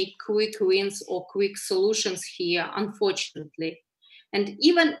see any quick wins or quick solutions here, unfortunately. And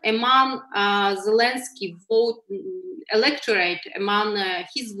even among Zelensky electorate, among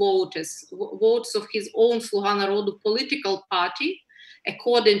his voters, votes of his own Sluga Narodu political party,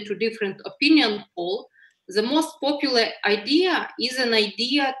 according to different opinion poll, the most popular idea is an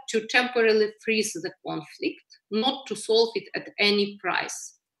idea to temporarily freeze the conflict, not to solve it at any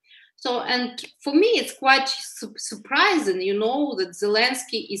price. So, and for me, it's quite surprising, that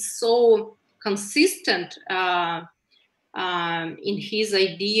Zelensky is so consistent in his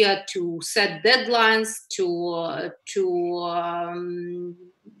idea to set deadlines, to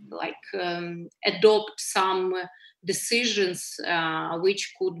adopt some decisions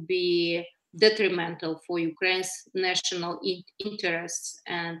which could be detrimental for Ukraine's national interests.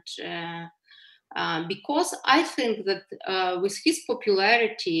 And because I think that with his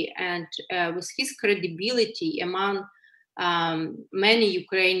popularity and with his credibility among many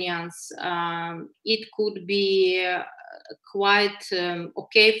Ukrainians, it could be quite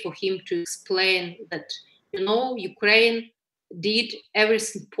okay for him to explain that, Ukraine did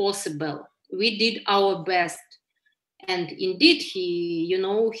everything possible. We did our best. And indeed, he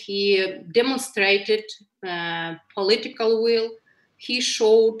demonstrated political will. He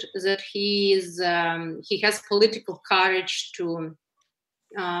showed that he has political courage to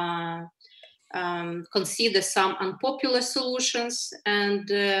consider some unpopular solutions and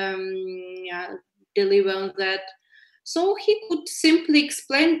deliver on that. So he could simply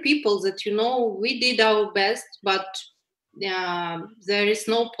explain people that, we did our best, but there is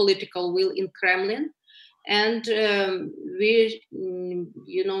no political will in Kremlin. And we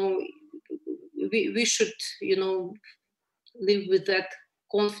should, live with that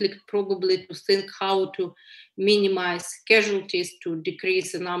conflict, probably to think how to minimize casualties, to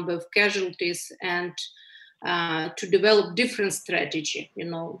decrease the number of casualties, and to develop different strategy,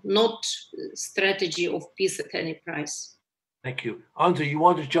 not strategy of peace at any price. Thank you. Andriy, you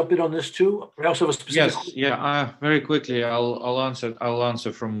want to jump in on this too? I also have a specific. Yes, yeah. Very quickly, I'll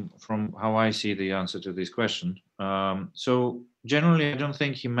answer from how I see the answer to this question. So generally, I don't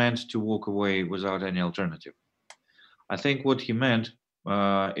think he meant to walk away without any alternative. I think what he meant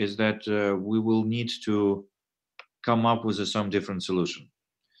is that we will need to come up with some different solution.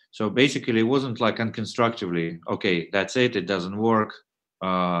 So basically, it wasn't like unconstructively, okay, that's it, it doesn't work,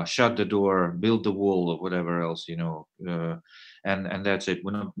 shut the door, build the wall, or whatever else, and that's it.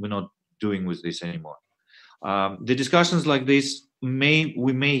 We're not doing with this anymore. The discussions like this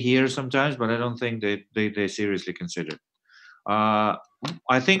we may hear sometimes, but I don't think they seriously considered.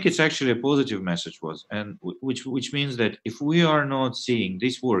 I think it's actually a positive message and which means that if we are not seeing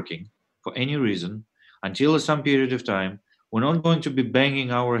this working for any reason until some period of time, we're not going to be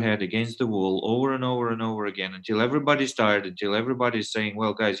banging our head against the wall over and over and over again until everybody's tired, until everybody's saying,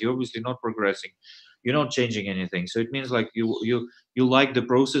 well, guys, you're obviously not progressing, you're not changing anything. So it means like you like the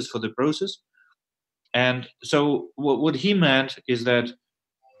process for the process. And so what he meant is that,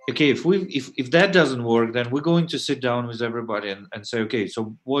 okay, if that doesn't work, then we're going to sit down with everybody and say, okay,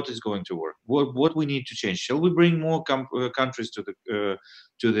 so what is going to work? What we need to change? Shall we bring more countries to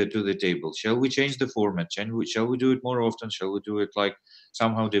the table? Shall we change the format? Shall we do it more often? Shall we do it like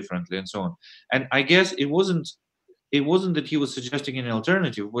somehow differently, and so on? And I guess it wasn't that he was suggesting an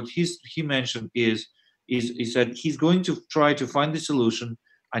alternative. What he mentioned is that he's going to try to find the solution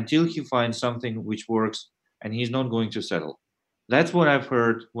until he finds something which works, and he's not going to settle. That's what I've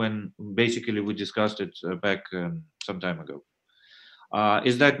heard when basically we discussed it back some time ago,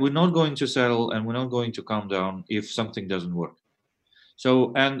 is that we're not going to settle and we're not going to calm down if something doesn't work.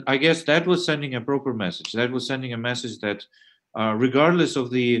 So, and I guess that was sending a proper message. That was sending a message that regardless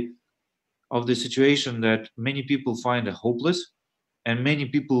of the situation that many people find hopeless, and many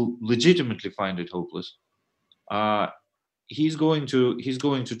people legitimately find it hopeless, he's going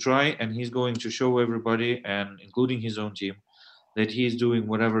to try, and he's going to show everybody, and including his own team, that he's doing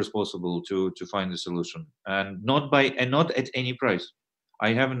whatever is possible to find a solution, and not at any price.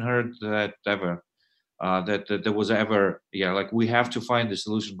 I haven't heard that ever, that there was ever, like we have to find the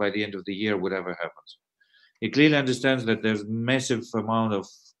solution by the end of the year, whatever happens. He clearly understands that there's massive amount of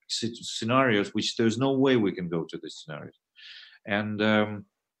scenarios which there's no way we can go to these scenarios. And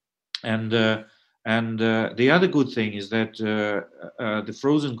the other good thing is that the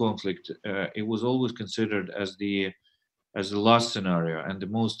frozen conflict, it was always considered as the last scenario and the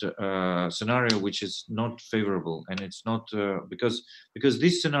most scenario which is not favorable. And it's not because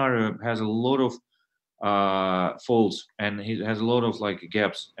this scenario has a lot of faults, and it has a lot of like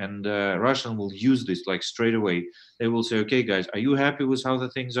gaps, and Russian will use this like straight away. They will say, okay guys, are you happy with how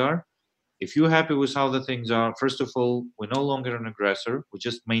the things are? If you're happy with how the things are, first of all, we're no longer an aggressor, we're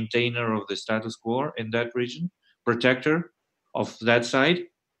just maintainer of the status quo in that region, protector of that side.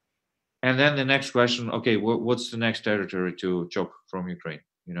 And then the next question, okay, what's the next territory to chop from Ukraine?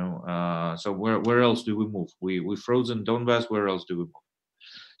 You know, so where else do we move? We frozen Donbass. Where else do we move?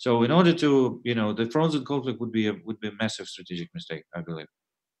 So in order to, you know, the frozen conflict would be a massive strategic mistake, I believe.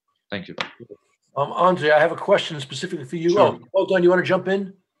 Thank you. Andriy, I have a question specifically for you. Sure. Oh, Bogdan, you want to jump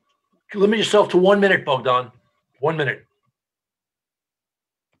in? Limit yourself to 1 minute, Bogdan. 1 minute.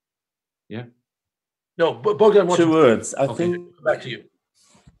 Yeah. No, Bogdan wants 2 words. I Okay, think. back to you.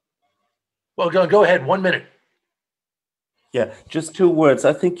 Bogdan, go ahead. 1 minute. Yeah, just 2 words.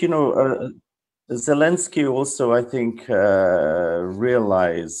 I think, you know, Zelensky also, I think,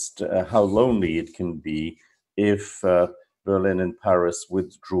 realized how lonely it can be if Berlin and Paris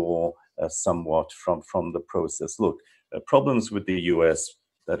withdraw somewhat from the process. Look, problems with the US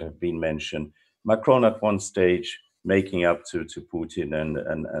that have been mentioned. Macron at one stage making up to Putin and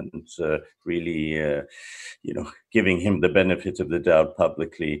really, you know, giving him the benefit of the doubt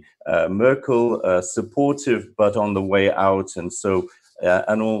publicly. Merkel supportive, but on the way out, and so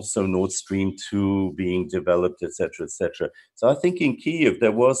and also Nord Stream 2 being developed, etc., etc. So I think in Kyiv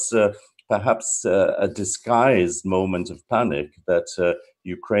there was perhaps a disguised moment of panic that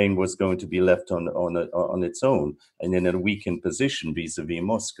Ukraine was going to be left on its own and in a weakened position vis-a-vis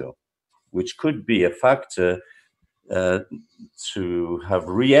Moscow, which could be a factor to have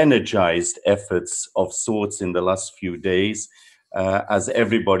re-energized efforts of sorts in the last few days, as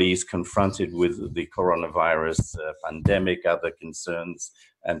everybody is confronted with the coronavirus pandemic, other concerns,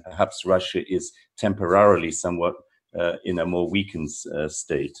 and perhaps Russia is temporarily somewhat in a more weakened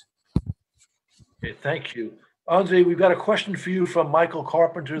state. Okay, thank you. Andriy, we've got a question for you from Michael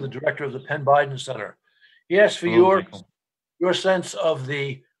Carpenter, the director of the Penn Biden Center. He asked for your sense of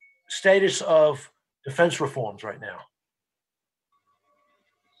the status of defense reforms right now.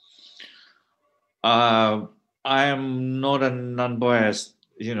 I am not an unbiased,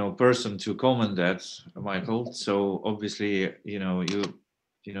 you know, person to comment that, Michael. So obviously, you know,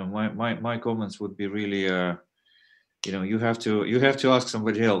 my comments would be really, you know, you have to ask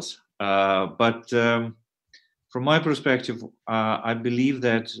somebody else. But from my perspective, I believe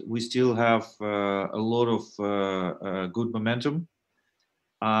that we still have a lot of good momentum.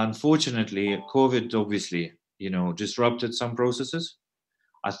 Unfortunately, COVID obviously, you know, disrupted some processes.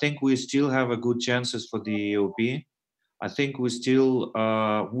 I think we still have a good chances for the EOP. I think we still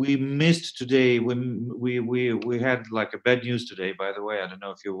we missed today. We had like a bad news today, by the way. I don't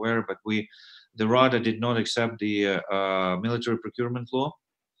know if you're aware, but the Rada did not accept the military procurement law.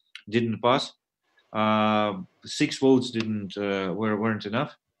 Didn't pass. 6 votes weren't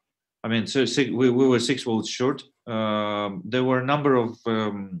enough. I mean, so we were 6 votes short. There were a number of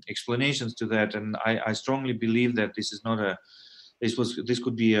explanations to that, and I strongly believe that this is not a. This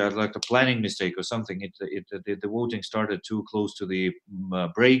could be like a planning mistake or something. The voting started too close to the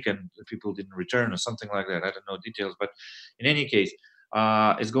break, and the people didn't return or something like that. I don't know details, but in any case,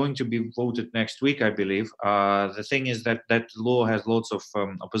 it's going to be voted next week, I believe. The thing is that law has lots of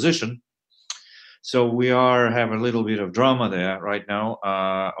opposition. So we have a little bit of drama there right now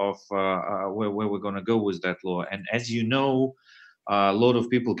of where we're going to go with that law. And as you know, a lot of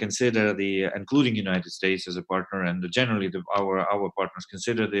people consider including United States as a partner, and generally our partners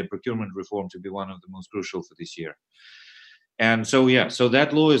consider the procurement reform to be one of the most crucial for this year. And so so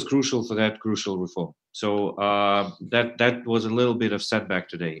that law is crucial for that crucial reform. So that was a little bit of setback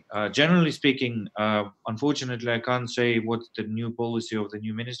today. Generally speaking, unfortunately, I can't say what's the new policy of the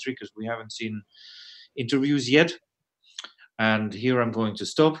new ministry because we haven't seen interviews yet. And here I'm going to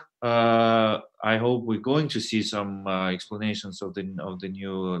stop. I hope we're going to see some explanations of the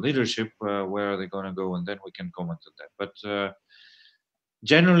new leadership, where they're going to go, and then we can comment on that. But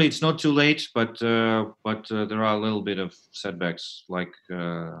generally, it's not too late. But there are a little bit of setbacks, like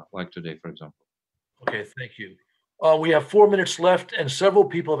today, for example. Okay, thank you. We have 4 minutes left, and several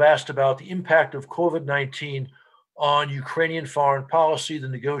people have asked about the impact of COVID-19 on Ukrainian foreign policy, the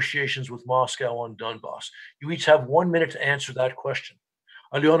negotiations with Moscow on Donbass. You each have 1 minute to answer that question.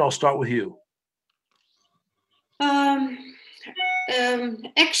 Alyona, I'll start with you.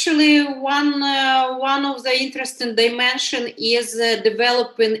 Actually, one of the interesting dimension is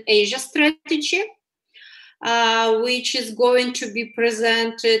developing Asia strategy, which is going to be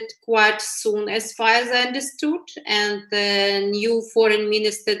presented quite soon, as far as I understood. And the new foreign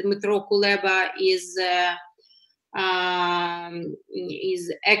minister, Dmytro Kuleba, is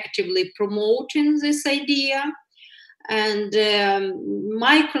actively promoting this idea. And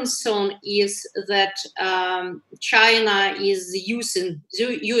my concern is that China is using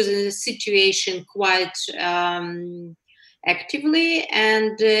the situation quite actively,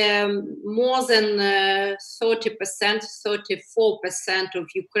 and more than 30%, 34% of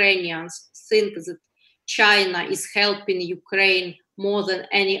Ukrainians think that China is helping Ukraine more than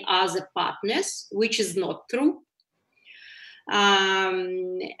any other partners, which is not true.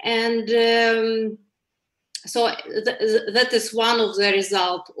 So that is one of the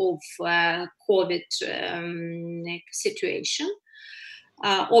results of COVID situation,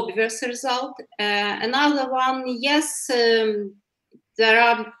 obvious result. Another one, yes, there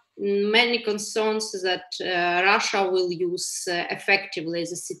are many concerns that Russia will use effectively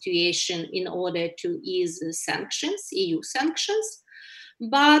the situation in order to ease the sanctions, EU sanctions.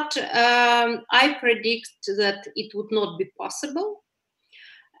 But I predict that it would not be possible.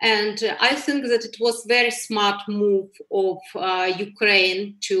 And I think that it was very smart move of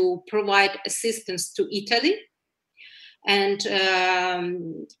Ukraine to provide assistance to Italy. And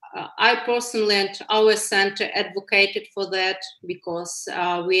I personally and our center advocated for that because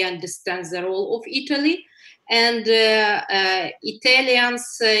we understand the role of Italy. And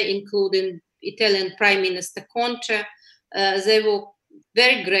Italians, including Italian Prime Minister Conte, they were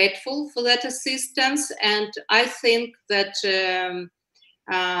very grateful for that assistance. And I think that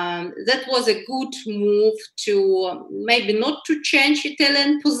that was a good move to maybe not to change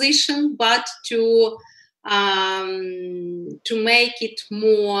Italian position, but to make it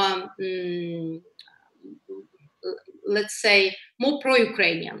more, let's say, more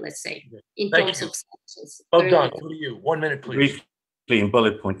pro-Ukrainian, let's say, in terms of sanctions. Bogdan, over to you. 1 minute, please. Briefly, in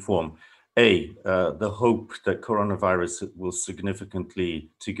bullet point form. The hope that coronavirus will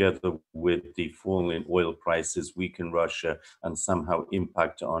significantly, together with the fall in oil prices, weaken Russia and somehow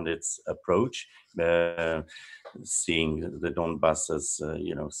impact on its approach, seeing the Donbass as,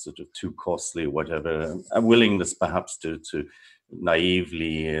 sort of too costly, whatever, a willingness perhaps to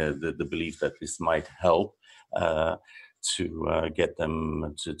naively, the belief that this might help to get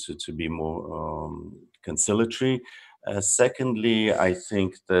them to be more conciliatory. Secondly, I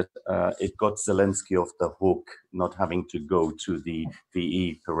think that it got Zelensky off the hook, not having to go to the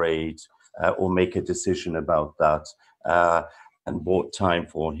VE parade or make a decision about that, and bought time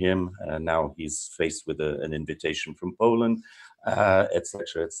for him. Now he's faced with an invitation from Poland,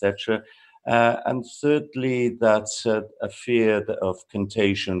 etc., etc. And thirdly, that a fear of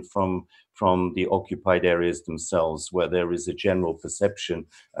contagion from the occupied areas themselves, where there is a general perception,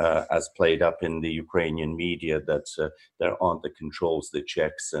 as played up in the Ukrainian media, that there aren't the controls, the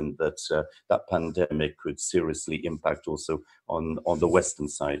checks, and that that pandemic could seriously impact also on the western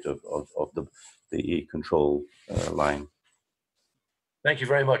side of the control line. Thank you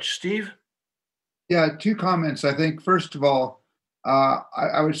very much. Steve? Yeah, two comments. I think, first of all,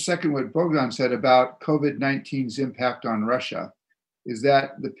 I would second what Bogdan said about COVID-19's impact on Russia, is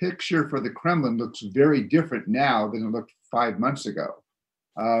that the picture for the Kremlin looks very different now than it looked 5 months ago,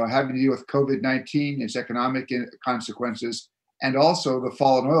 having to deal with COVID-19, its economic consequences, and also the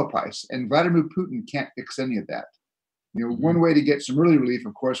fall in oil price. And Vladimir Putin can't fix any of that. One way to get some early relief,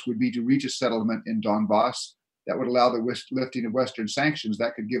 of course, would be to reach a settlement in Donbass that would allow the lifting of Western sanctions.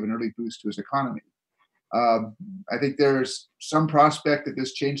 That could give an early boost to his economy. I think there's some prospect that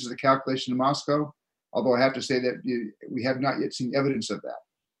this changes the calculation in Moscow, although I have to say that we have not yet seen evidence of that.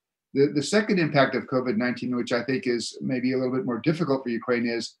 The second impact of COVID-19, which I think is maybe a little bit more difficult for Ukraine,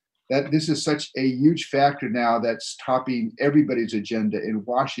 is that this is such a huge factor now that's topping everybody's agenda in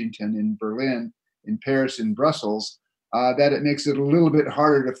Washington, in Berlin, in Paris, in Brussels, that it makes it a little bit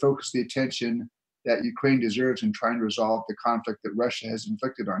harder to focus the attention that Ukraine deserves in trying to resolve the conflict that Russia has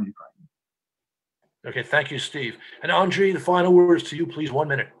inflicted on Ukraine. Okay, thank you, Steve. And Andriy, the final words to you, please. 1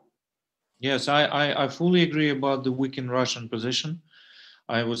 minute. Yes, I fully agree about the weakened Russian position.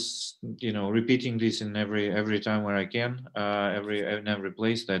 I was, repeating this in every time where I can, in every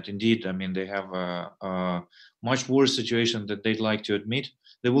place, that indeed, I mean, they have a much worse situation than they'd like to admit.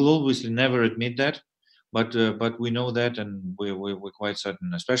 They will obviously never admit that, but we know that, and we're quite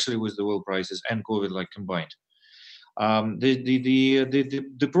certain, especially with the oil prices and COVID combined.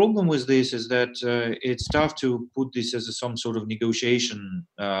 The problem with this is that it's tough to put this as some sort of negotiation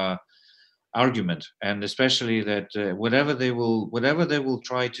argument, and especially that whatever they will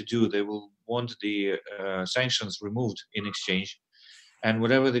try to do, they will want the sanctions removed in exchange, and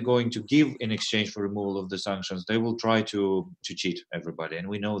whatever they're going to give in exchange for removal of the sanctions, they will try to cheat everybody, and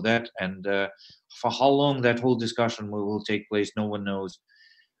we know that. And for how long that whole discussion will take place, no one knows.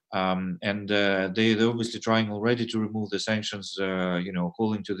 They're obviously trying already to remove the sanctions,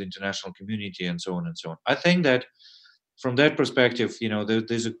 calling to the international community and so on and so on. I think that from that perspective,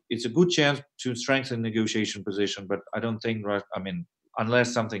 it's a good chance to strengthen negotiation position, but I don't think,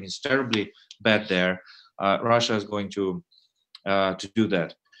 unless something is terribly bad there, Russia is going to do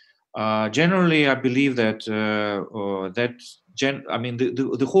that. Generally, I believe that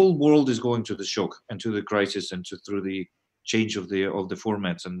the whole world is going to the shock and to the crisis and through the change of the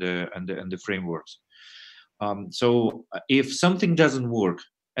formats and the frameworks. So if something doesn't work,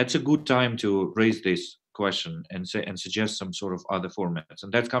 it's a good time to raise this question and suggest some sort of other formats.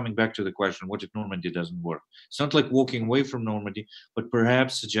 And that's coming back to the question: what if Normandy doesn't work? It's not like walking away from Normandy, but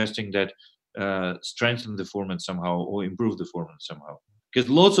perhaps suggesting that strengthen the format somehow or improve the format somehow. Because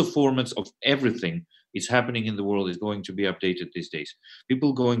lots of formats of everything is happening in the world is going to be updated these days.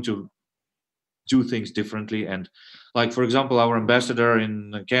 People going to do things differently. And like, for example, our ambassador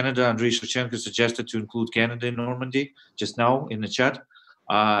in Canada, Andriy Zagorodnyuk, suggested to include Canada in Normandy just now in the chat.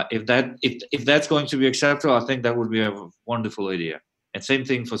 If that's going to be acceptable, I think that would be a wonderful idea. And same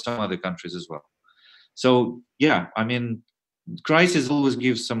thing for some other countries as well. So yeah, crisis always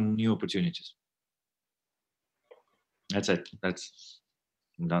gives some new opportunities. That's it.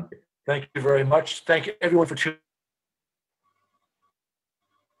 I'm done. Thank you very much. Thank you everyone for tuning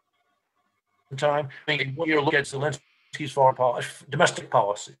time. You're looking at Zelensky's foreign policy, domestic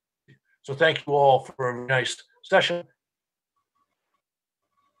policy. So thank you all for a nice session.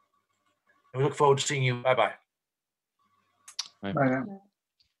 And we look forward to seeing you. Bye-bye. Bye. Bye now.